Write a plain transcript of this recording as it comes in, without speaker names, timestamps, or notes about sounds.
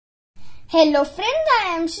Hello friends,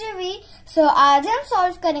 I am Shivi. सो आज हम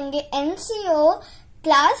solve करेंगे एनसीओ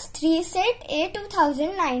क्लास 3 सेट ए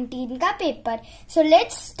 2019 का paper. So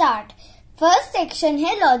let's start. First section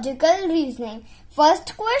है लॉजिकल रीजनिंग।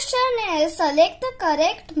 फर्स्ट क्वेश्चन है select the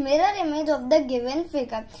correct mirror image of the given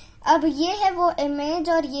figure. अब ये है वो इमेज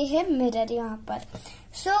और ये है मिरर यहाँ पर।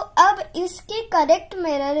 सो अब इसकी करेक्ट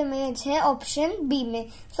मिरर इमेज है ऑप्शन बी में।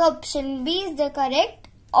 So option B is the correct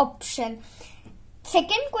option.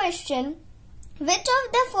 Second question, which of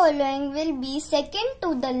the following will be second to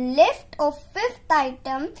the left of fifth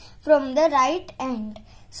item from the right end?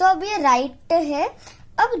 So अब ये right है।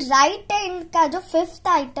 अब right end का जो fifth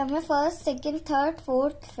item है, first, second, third,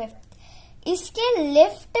 fourth, fifth, इसके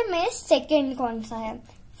left में second कौन सा है?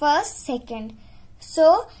 First, second.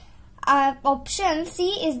 So option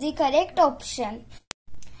C is the correct option.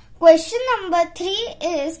 Question number 3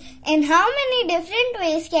 is, in how many different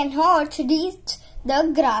ways can horse reach the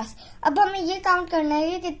grass? अब हमें ये count करना है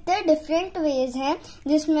कि कितने डिफरेंट वेज हैं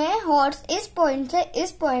जिसमें हॉर्स इस पॉइंट से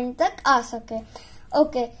इस पॉइंट तक आ सके।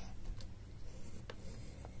 ओके,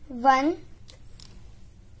 1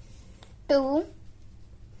 2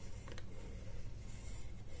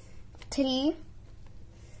 3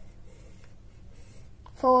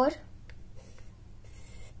 4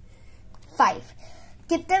 5।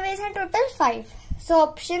 कितने वेज हैं total? 5। So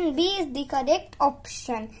option B is the correct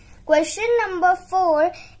option. Question number 4,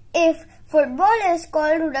 if football is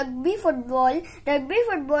called rugby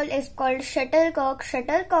football is called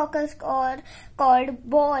shuttlecock is called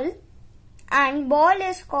ball, and ball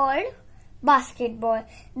is called basketball,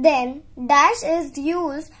 then dash is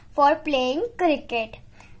used for playing cricket.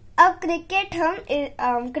 अब cricket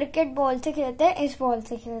हम cricket ball से खेलते हैं, इस ball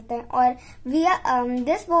से खेलते हैं, और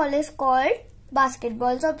this ball is called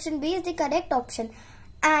basketball. So option B is the correct option.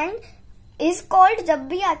 And इस कॉल्ड जब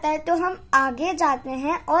भी आता है तो हम आगे जाते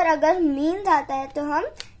हैं, और अगर मीन आता है तो हम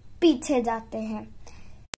पीछे जाते हैं।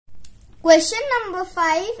 Question number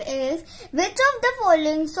 5 is, which of the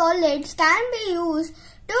following solids can be used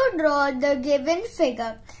to draw the given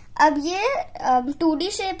figure? अब ये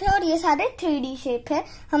 2D शेप है और ये सारे 3D शेप है।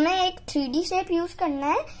 हमें एक 3D शेप यूज करना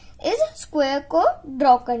है इस स्क्वायर को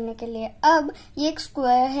ड्रॉ करने के लिए। अब ये एक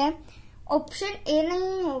स्क्वायर है। ऑप्शन ए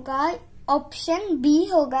नहीं होगा, ऑप्शन बी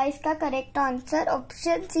होगा इसका करेक्ट आंसर।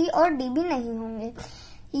 ऑप्शन सी और डी भी नहीं होंगे।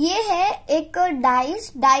 ये है एक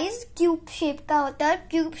डाइस क्यूब शेप का होता है।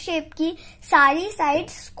 क्यूब शेप की सारी साइड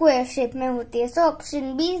स्क्वायर शेप में होती है। So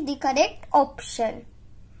option B is the correct option.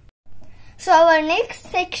 So our next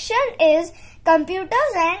section is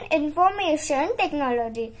computers and information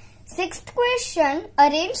technology. Sixth question,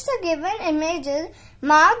 arrange the given images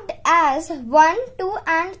marked as 1, 2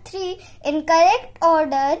 and 3 in correct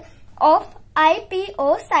order of IPO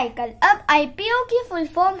cycle. अब IPO की full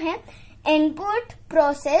form है input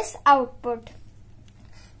process output.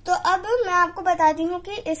 तो अब मैं आपको बताती हूँ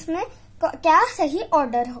कि इसमें क्या सही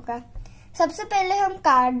ऑर्डर होगा। सबसे पहले हम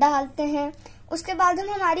कार्ड डालते हैं, उसके बाद हम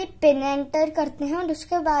हमारी पिन एंटर करते हैं, और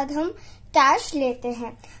उसके बाद हम कैश लेते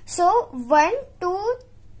हैं। सो 1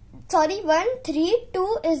 3 2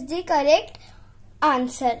 is the correct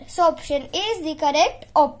answer. So option A is the correct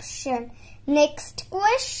option. Next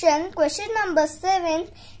question, question number 7.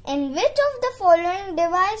 In which of the following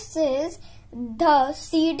devices the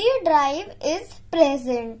CD drive is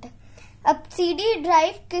present? अब CD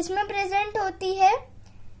drive किस में प्रेजेंट होती है?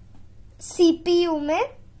 CPU में।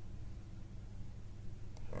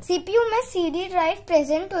 CPU में CD drive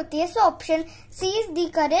present होती है। So option C is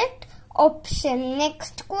the correct option.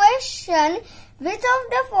 Next question, which of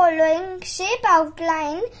the following shape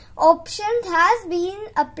outline options has been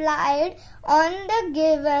applied on the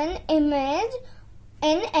given image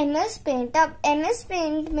in MS Paint? अब MS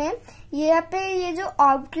Paint में यहाँ पे ये जो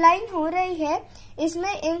outline हो रही है,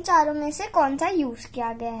 इसमें इन चारों में से कौन सा यूज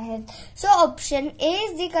किया गया है? So option A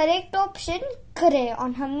is the correct option,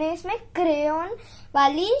 crayon. हमने इसमें क्रेयॉन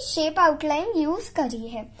वाली शेप आउटलाइन यूज करी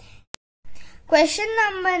है। Question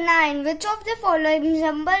number 9. Which of the following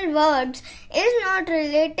jumbled words is not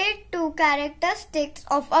related to characteristics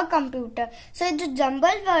of a computer? So जो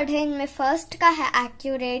jumbled word है, इनमें first का है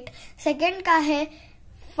accurate, second का है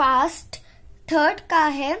fast, third का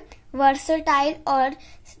है versatile, और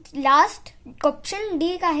last option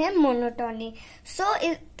D का है monotony. So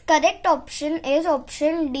correct option is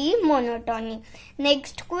option D, monotony.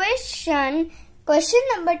 Next question. Question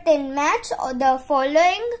number 10. Match the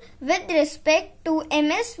following with respect to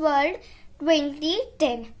MS Word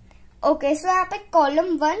 2010. Okay, सो यहाँ पे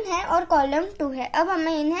कॉलम 1 है और कॉलम 2 है। अब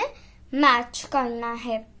हमें इन्हें मैच करना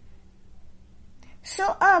है। सो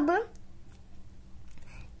अब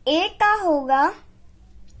ए का होगा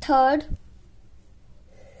 3rd,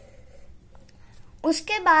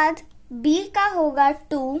 उसके बाद B का होगा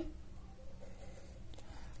 2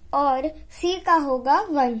 और C का होगा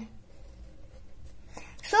 1.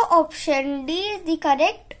 So option D is the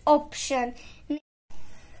correct option.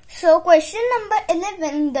 So question number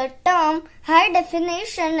 11, the term high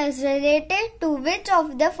definition is related to which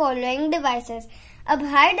of the following devices? अब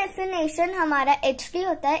हाई डेफिनेशन हमारा HD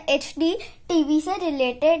होता है, HD टीवी से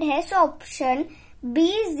रिलेटेड है, so option B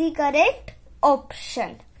is the correct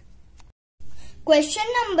option. Question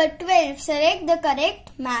number 12, select the correct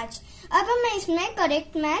match. अब हमें इसमें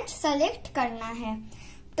correct match select करना है,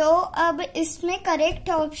 तो अब इसमें correct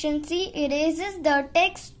option C, इरेजेस the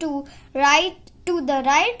text to the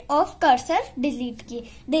right of cursor delete की.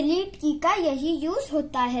 डिलीट की का यही यूज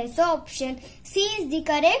होता है, so option C is the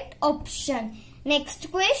correct option. Next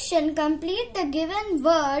question, complete the given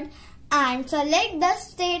word and select the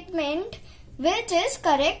statement which is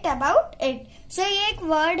correct about it. सो ये एक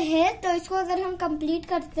word है, तो इसको अगर हम कंप्लीट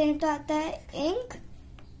करते हैं तो आता है इंक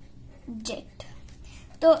जेट.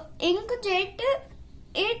 तो ink jet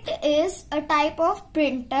it is a type of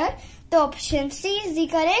printer. So option C is the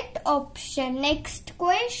correct option. Next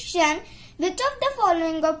question, which of the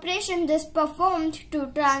following operations is performed to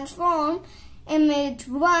transform image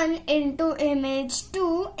 1 into image 2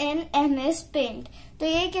 in MS Paint? तो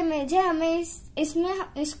ये एक image है, हमें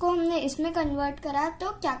इसको हमने इसमें convert करा,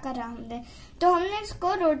 तो क्या करा हमने, तो हमने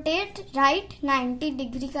इसको रोटेट राइट 90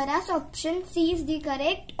 डिग्री करा. So option C is the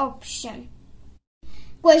correct option.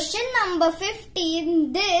 Question number 15.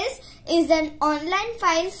 This is an online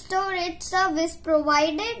file storage service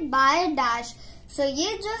provided by dash. So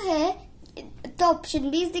ये जो है, तो option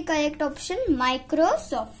B is the correct option,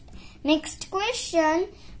 Microsoft. Next question,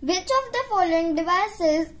 which of the following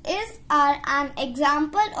devices is an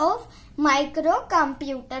example of micro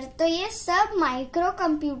computer. तो ये सब micro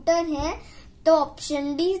computer है, तो option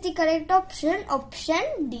D is the correct option, option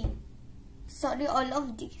D. Sorry, all of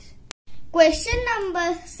these. Question number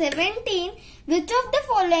 17. Which of the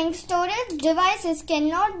following storage devices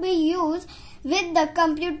cannot be used with the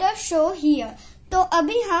computer show here? तो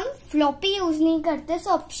अभी हम floppy use नहीं करते,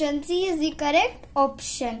 so option C is the correct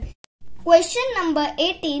option. Question number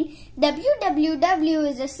 18. www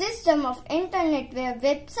is a system of internet where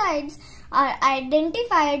websites are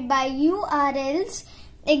identified by URLs.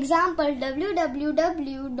 Example,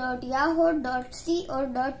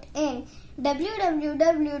 www.yahoo.co.in,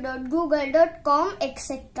 www.google.com,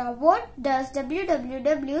 etc. What does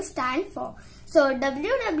www stand for? So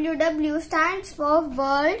www stands for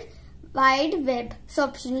World Wide Web. So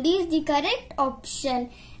option D is the correct option.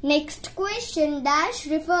 Next question, dash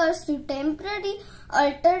refers to temporary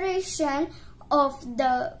alteration of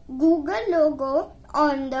the Google logo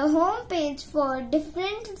on the home page for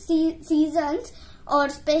different seasons or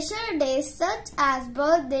special days such as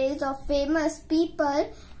birthdays of famous people,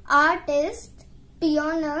 artists,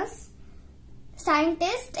 pioneers,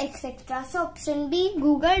 scientists, etc. So option B,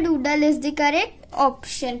 Google Doodle is the correct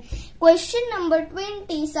option. Question number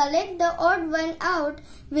 20. Select the odd one out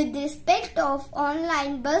with respect of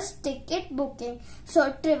online bus ticket booking.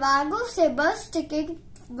 So Trivago से बस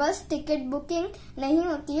ticket booking नहीं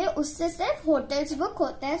होती है, उससे सिर्फ hotels book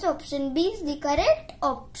होते हैं. So option B is the correct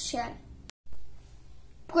option.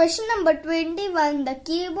 Question number 21. The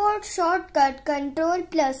keyboard shortcut Control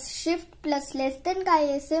plus Shift plus less than का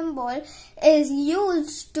ये symbol is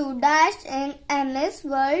used to dash in MS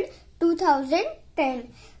Word 2010.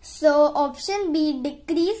 So option B,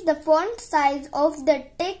 decrease the font size of the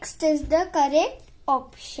text is the correct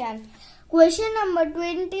option. Question number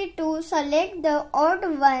 22. Select the odd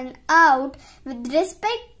one out with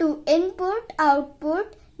respect to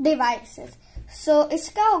input-output devices. So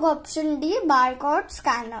इसका होगा option D, barcode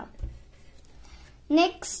scanner.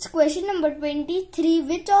 Next question number 23.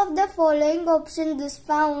 Which of the following options is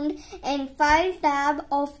found in File tab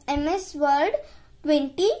of MS Word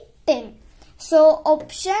 2010? So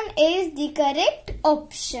option A is the correct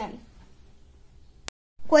option.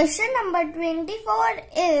 Question number 24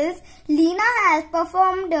 is, Lina has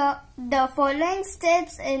performed the following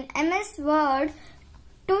steps in MS Word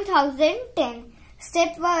 2010.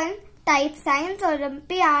 Step 1, type Science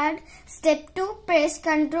Olympiad. Step 2, press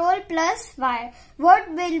Ctrl plus Y. What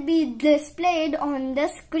will be displayed on the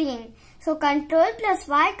screen? So Ctrl plus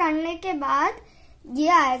Y करने के बाद ये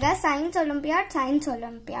आएगा Science Olympiad.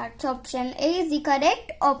 So option A is the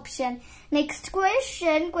correct option. Next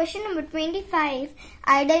question, question number 25.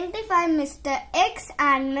 Identify Mr. X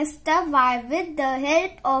and Mr. Y with the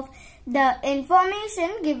help of the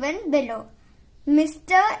information given below.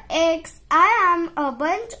 Mr. X, I am a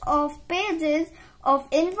bunch of pages of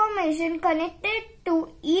information connected to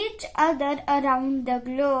each other around the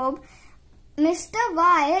globe. Mr.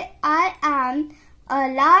 Y, I am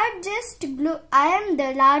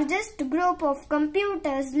the largest group of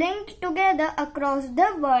computers linked together across the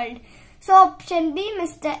world. So option B,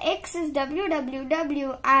 Mr. X is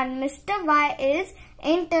www and Mr. Y is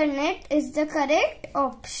internet is the correct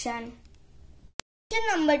option.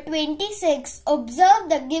 Question number 26. Observe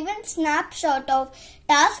the given snapshot of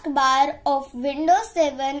taskbar of Windows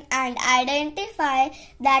 7 and identify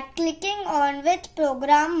that clicking on which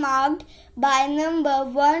program marked by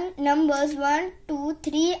numbers 1, 2,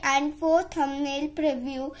 3 and 4 thumbnail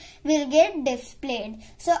preview will get displayed.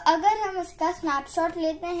 So अगर हम इसका snapshot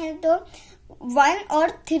लेते हैं तो 1 और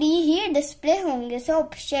 3 ही display होंगे. So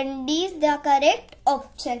option D is the correct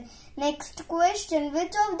option. Next question.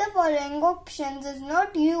 Which of the following options is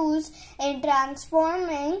not used in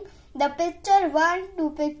transforming the picture 1 to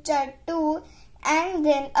picture 2 and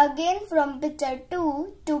then again from picture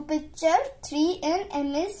 2 to picture 3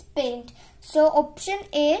 in MS Paint? So option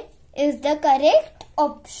A is the correct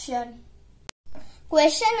option.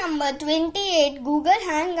 Question number 28. Google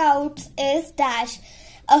Hangouts is dash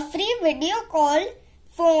a free video call,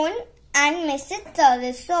 phone and message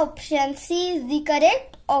service. So option C is the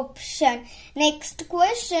correct option. Next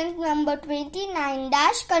question number 29.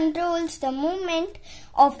 Dash controls the movement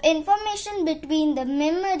of information between the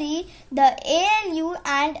memory, the ALU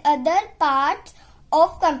and other parts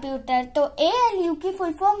of computer. तो ALU की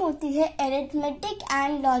full form होती है arithmetic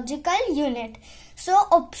and logical unit. So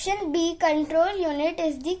option B, control unit,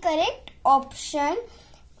 is the correct option.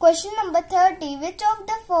 Question number 30. Which of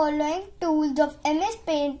the following tools of MS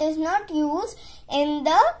Paint is not used in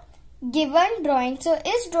the given drawing? So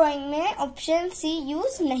इस drawing में option C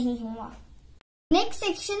use नहीं हुआ. Next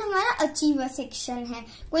section हमारा achiever section है.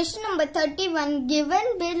 Question number 31.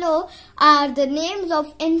 Given below are the names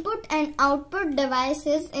of input and output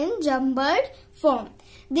devices in jumbled form.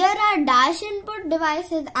 There are dash input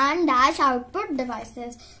devices and dash output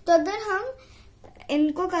devices. तो अगर हम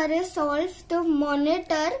इनको करें solve तो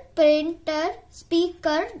monitor, printer,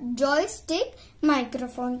 speaker, joystick,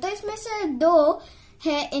 microphone. तो इसमें से 2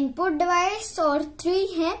 है इनपुट डिवाइस और 3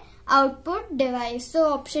 है output device. So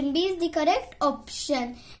option B is the correct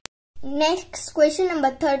option. Next question number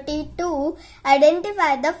 32.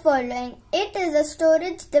 Identify the following. It is a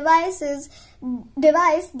storage device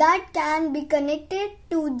that can be connected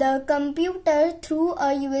to the computer through a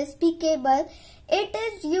USB cable. It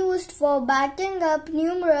is used for backing up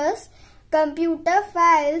numerous computer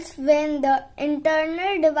files when the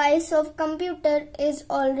internal device of computer is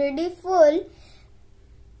already full.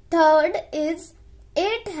 Third is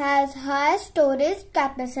it has high storage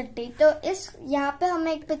capacity. तो इस यहाँ पे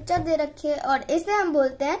हमें एक picture दे रखी है और इसे हम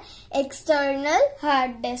बोलते हैं external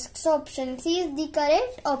hard disk. So option C is the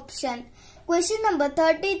correct option. Question number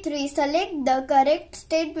 33. Select the correct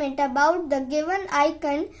statement about the given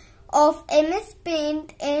icon of MS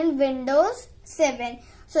Paint in Windows 7.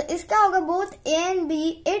 So इसका होगा both A and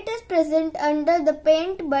B. It is present under the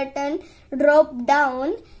paint button drop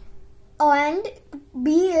down and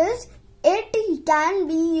B is it can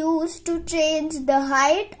be used to change the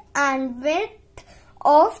height and width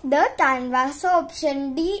of the canvas. So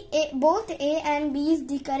option D, both A and B is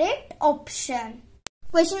the correct option.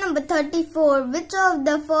 Question number 34. Which of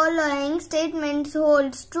the following statements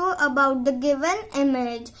holds true about the given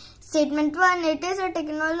image? Statement 1. It is a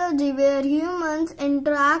technology where humans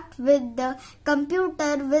interact with the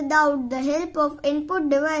computer without the help of input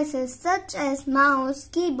devices such as mouse,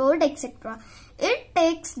 keyboard, etc. It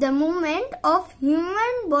takes the movement of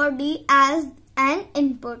human body as an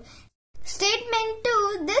input. Statement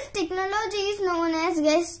 2. This technology is known as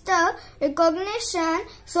gesture recognition.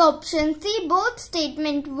 So option C, both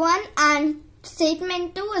statement 1 and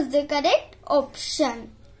statement 2 is the correct option.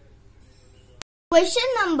 Question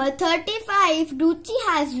number 35. Ruchi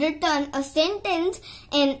has written a sentence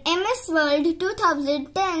in MS Word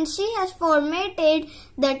 2010. She has formatted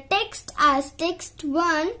the text as text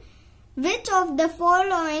 1. Which of the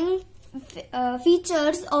following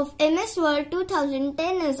features of MS Word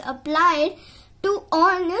 2010 is applied to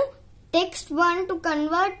on text 1 to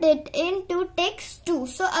convert it into text 2?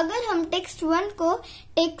 So अगर हम text 1 को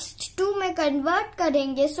text 2 में convert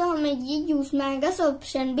करेंगे so हमें ये use में आएगा. So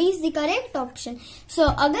option B is the correct option. So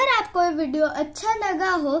अगर आपको ये वीडियो अच्छा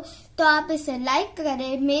लगा हो तो आप इसे लाइक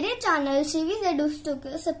करें, मेरे चैनल शिवी EDUStudio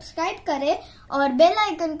को सब्सक्राइब करें और बेल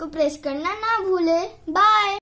आइकन को प्रेस करना ना भूलें. बाय.